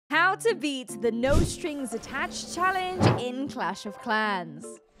how to beat the no strings attached challenge in Clash of Clans.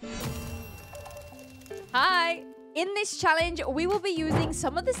 Hi! In this challenge, we will be using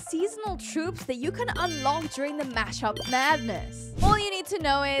some of the seasonal troops that you can unlock during the mashup madness. All you need to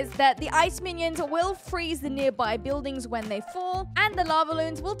know is that the ice minions will freeze the nearby buildings when they fall, and the lava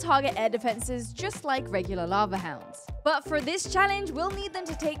loons will target air defenses just like regular lava hounds. But for this challenge, we'll need them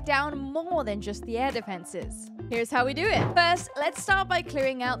to take down more than just the air defenses. Here's how we do it. First, let's start by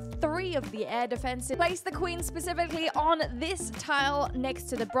clearing out 3 of the air defenses. Place the queen specifically on this tile next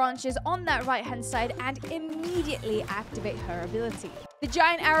to the branches on that right-hand side and immediately activate her ability. The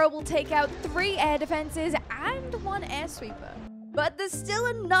giant arrow will take out 3 air defenses and 1 air sweeper. But there's still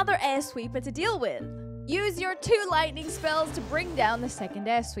another air sweeper to deal with. Use your 2 lightning spells to bring down the second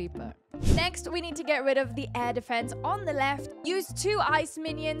air sweeper. Next, we need to get rid of the air defense on the left. Use 2 ice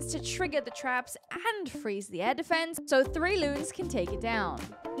minions to trigger the traps and freeze the air defense so 3 loons can take it down.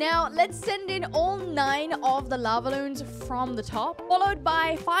 Now, let's send in all 9 of the lava loons from the top, followed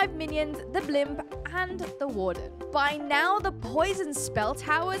by 5 minions, the blimp, and the warden. By now, the poison spell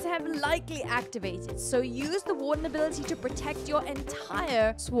towers have likely activated, so use the warden ability to protect your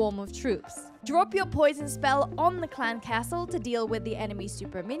entire swarm of troops. Drop your poison spell on the clan castle to deal with the enemy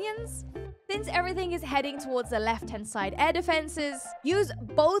super minions. Since everything is heading towards the left-hand side air defenses, use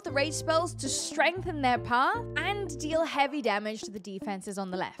both rage spells to strengthen their path and deal heavy damage to the defenses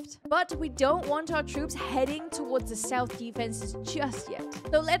on the left. But we don't want our troops heading towards the south defenses just yet,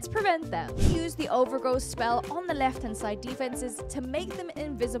 so let's prevent them. Use the overgrowth spell on the left-hand side defenses to make them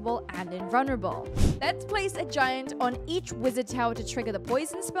invisible and invulnerable. Let's place a giant on each wizard tower to trigger the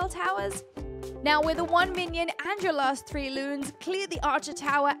poison spell towers. Now, with a 1 minion and your last 3 loons, clear the archer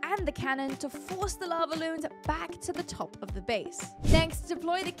tower and the cannon to force the lava loons back to the top of the base. Next,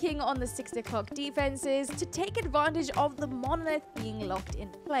 deploy the king on the 6 o'clock defenses to take advantage of the monolith being locked in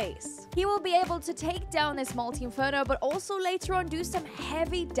place. He will be able to take down this multi-inferno, but also later on do some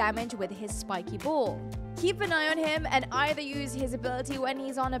heavy damage with his spiky ball. Keep an eye on him and either use his ability when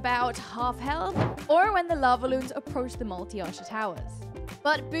he's on about half health or when the lava loons approach the multi-archer towers.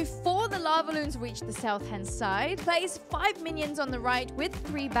 But before the lava loons reach the south-hand side, place 5 minions on the right with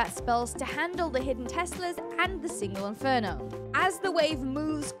 3 bat spells to handle the hidden Teslas and the single inferno. As the wave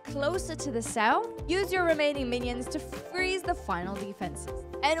moves closer to the south, use your remaining minions to freeze the final defenses.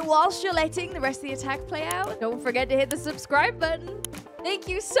 And whilst you're letting the rest of the attack play out, don't forget to hit the subscribe button. Thank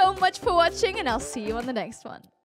you so much for watching, and I'll see you on the next one.